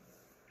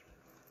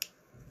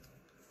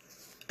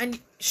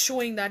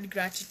showing that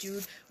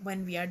gratitude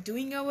when we are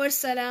doing our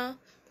salah.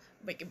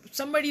 Like if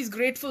somebody is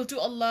grateful to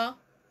Allah,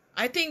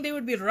 I think they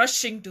would be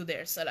rushing to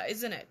their salah,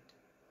 isn't it?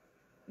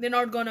 They're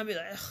not gonna be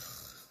like,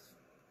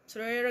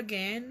 prayer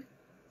again.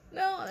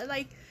 No,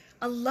 like,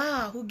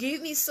 Allah who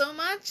gave me so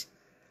much,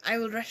 I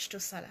will rush to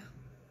salah,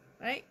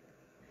 right?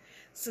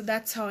 So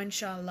that's how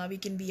inshallah we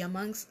can be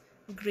amongst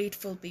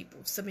grateful people.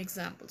 Some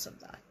examples of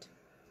that.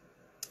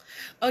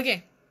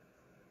 Okay.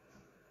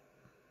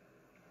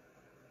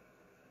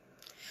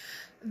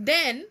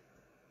 Then,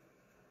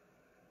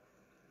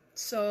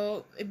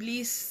 so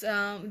Iblis,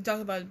 we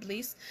talk about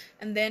Iblis,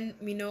 and then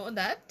we know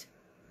that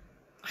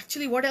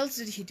actually what else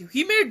did he do?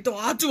 He made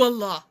dua to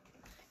Allah.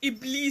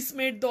 Iblis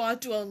made dua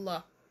to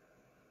Allah.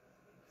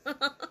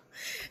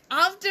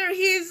 After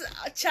he's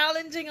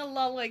challenging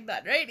Allah like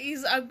that, right?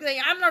 He's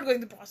saying, I'm not going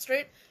to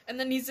prostrate. And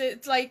then he said,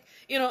 it's like,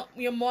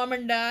 your mom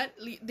and dad,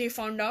 they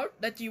found out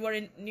that you were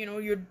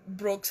you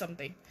broke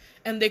something.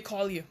 And they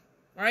call you,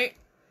 right?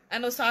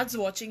 And Osad's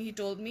watching, he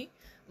told me,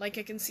 like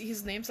I can see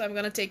his name, so I'm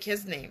going to take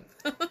his name.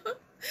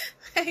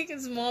 Like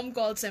his mom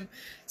calls him,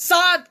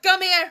 Saad,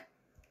 come here.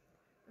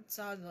 And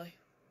Saad's like,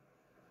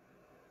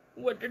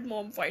 what did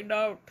mom find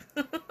out?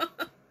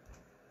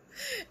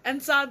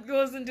 And Saad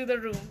goes into the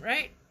room,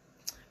 right?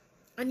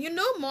 And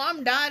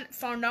mom, dad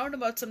found out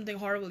about something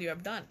horrible you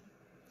have done.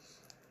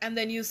 And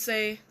then you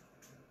say,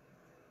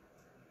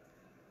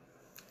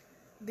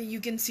 you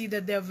can see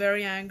that they're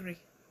very angry.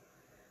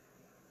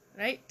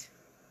 Right?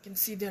 You can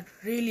see they're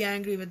really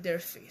angry with their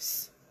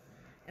face.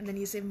 And then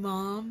you say,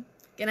 Mom,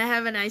 can I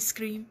have an ice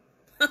cream?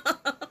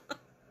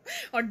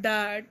 Or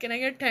Dad, can I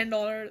get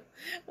 $10?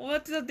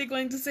 What are they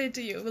going to say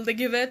to you? Will they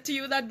give it to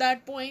you at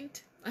that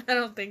point? I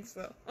don't think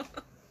so.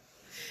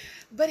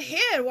 But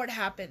here what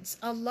happens?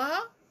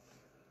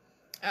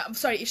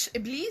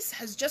 Iblis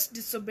has just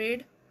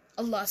disobeyed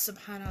Allah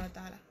subhanahu wa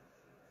ta'ala.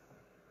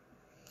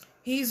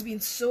 He's been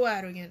so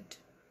arrogant.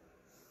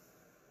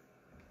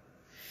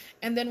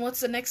 And then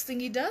what's the next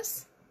thing he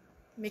does?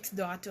 Makes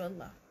dua to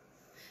Allah.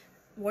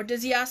 What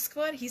does he ask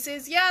for? He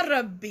says, Ya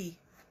Rabbi.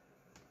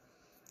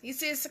 He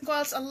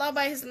calls Allah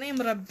by his name,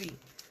 Rabbi.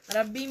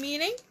 Rabbi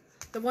meaning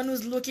the one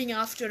who's looking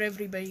after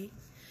everybody.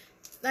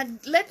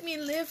 That let me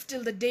live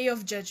till the day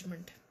of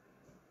judgment.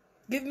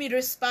 Give me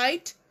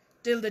respite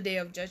till the day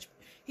of judgment.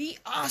 He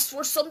asked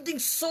for something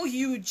so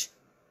huge.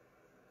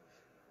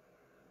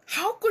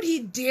 How could he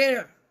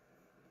dare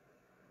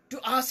to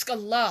ask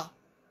Allah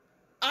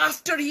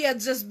after he had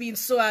just been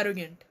so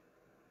arrogant?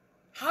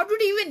 How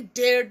did he even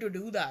dare to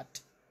do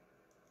that?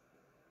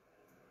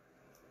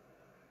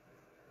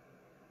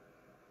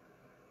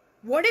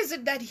 What is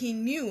it that he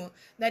knew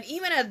that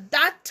even at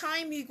that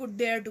time he could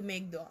dare to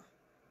make dua?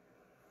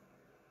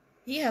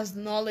 He has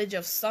knowledge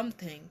of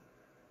something.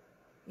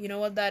 You know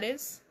what that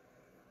is?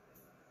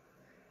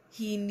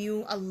 he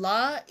knew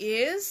Allah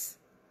is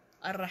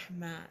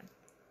Ar-Rahman,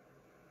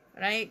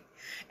 right?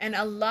 And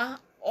Allah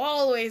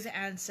always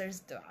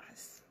answers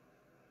du'as.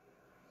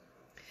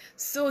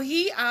 So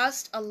he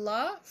asked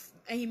Allah,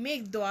 and he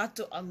made dua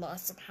to Allah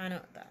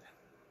subhanahu wa ta'ala,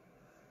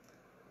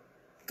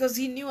 because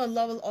he knew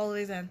Allah will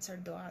always answer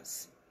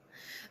du'as.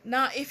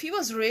 Now, if he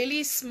was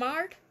really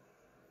smart,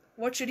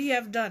 what should he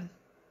have done?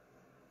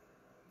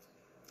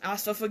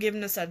 Ask for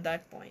forgiveness at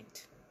that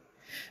point.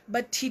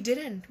 But he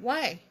didn't.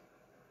 Why?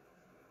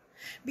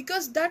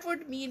 Because that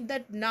would mean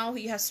that now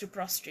he has to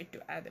prostrate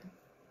to Adam.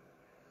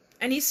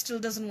 And he still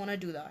doesn't want to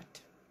do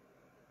that.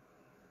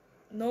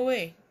 No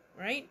way,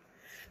 right?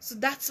 So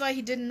that's why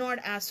he did not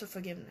ask for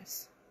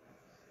forgiveness.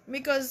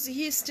 Because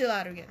he's still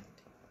arrogant.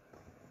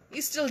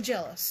 He's still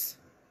jealous.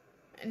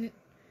 And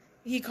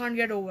he can't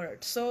get over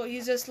it. So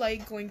he's just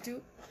like going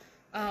to,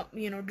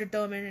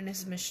 determined in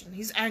his mission.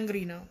 He's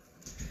angry now.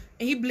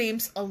 And he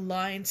blames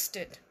Allah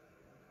instead.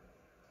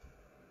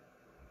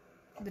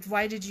 That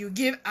why did you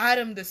give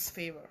Adam this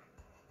favor?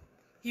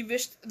 He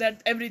wished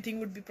that everything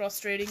would be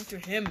prostrating to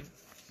him.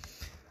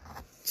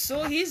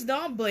 So he's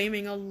now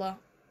blaming Allah.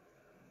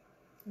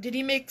 Did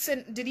he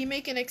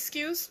make an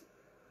excuse?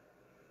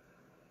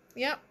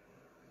 Yeah.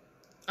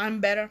 I'm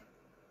better.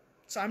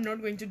 So I'm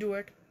not going to do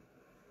it.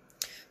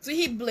 So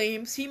he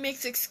blames, he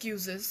makes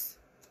excuses.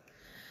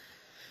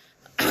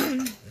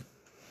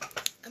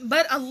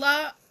 But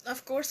Allah,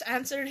 of course,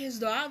 answered his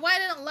dua. Why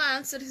did Allah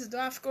answer his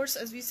dua? Of course,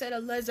 as we said,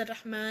 Allah is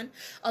Ar-Rahman,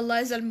 Allah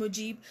is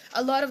Al-Mujib.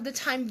 A lot of the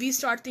time we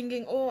start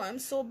thinking, oh, I'm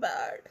so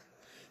bad.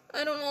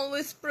 I don't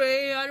always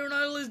pray, I don't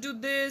always do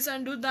this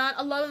and do that.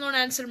 Allah will not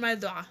answer my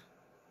dua.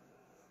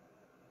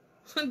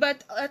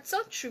 But that's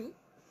not true.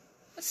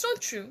 That's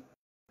not true.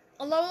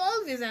 Allah will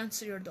always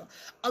answer your dua.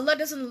 Allah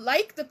doesn't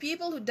like the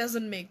people who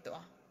doesn't make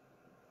dua.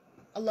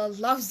 Allah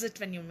loves it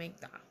when you make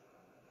dua.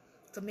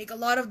 So make a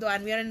lot of dua.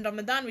 And we are in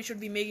Ramadan. We should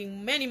be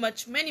making many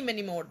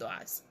more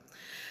duas.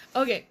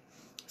 Okay.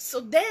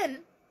 So then,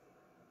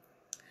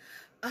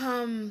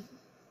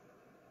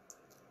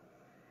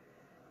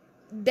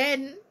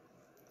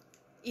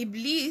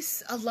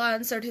 Iblis, Allah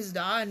answered his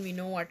dua, and we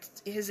know what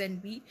his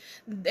end be.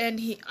 Then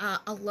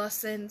Allah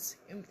sends,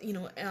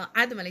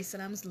 Adam alayhi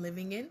salam is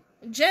living in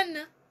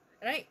Jannah,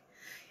 right?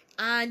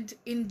 And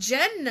in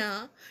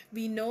Jannah,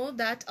 we know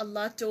that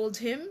Allah told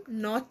him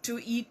not to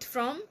eat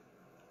from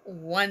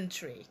one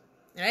tree,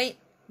 right?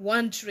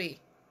 One tree.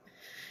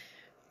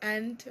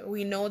 And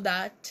we know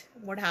that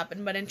what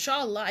happened. But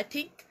inshallah, I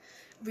think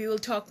we will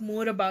talk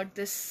more about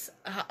this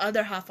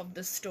other half of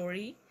the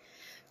story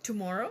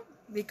tomorrow,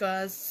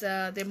 because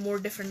there are more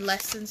different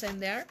lessons in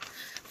there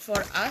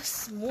for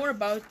us. More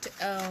about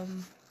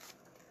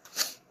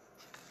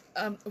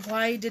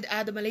why did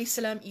Adam alayhi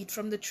salam eat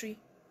from the tree?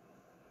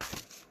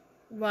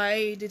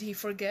 Why did he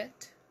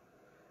forget?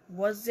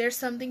 Was there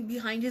something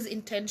behind his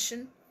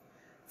intention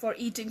for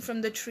eating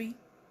from the tree?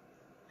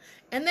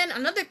 And then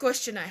another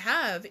question I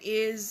have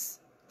is,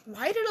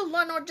 why did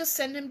Allah not just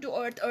send him to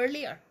earth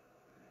earlier?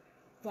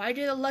 Why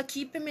did Allah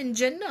keep him in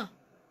Jannah?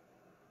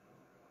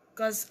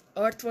 Because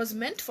earth was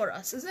meant for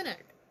us, isn't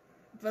it?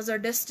 It was our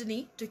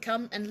destiny to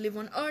come and live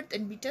on earth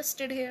and be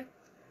tested here.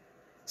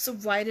 So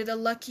why did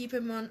Allah keep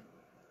him on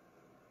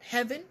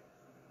heaven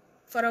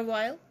for a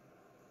while?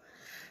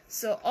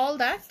 So all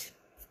that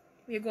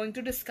we are going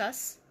to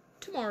discuss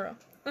tomorrow,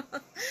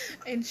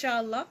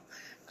 inshallah.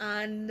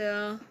 And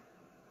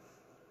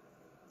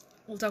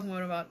we'll talk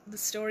more about the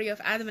story of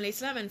Adam alayhi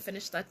salam and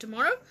finish that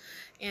tomorrow.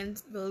 And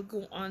we'll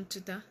go on to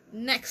the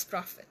next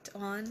prophet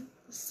on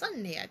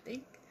Sunday, I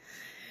think.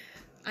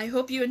 I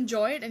hope you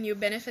enjoyed and you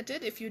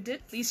benefited. If you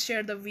did, please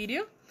share the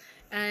video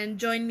and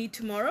join me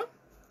tomorrow.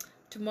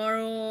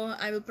 Tomorrow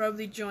I will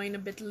probably join a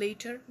bit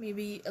later,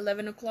 maybe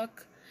 11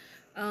 o'clock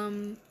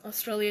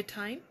Australia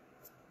time.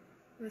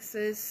 This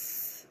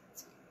is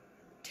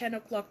 10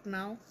 o'clock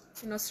now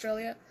in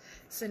Australia.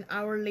 It's an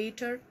hour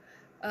later.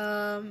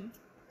 And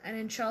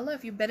inshallah,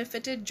 if you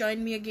benefited,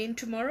 join me again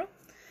tomorrow.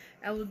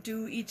 I will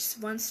do each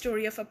one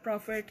story of a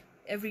prophet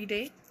every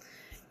day.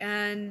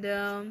 And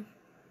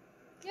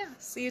yeah,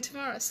 see you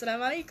tomorrow.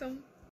 Assalamu alaikum.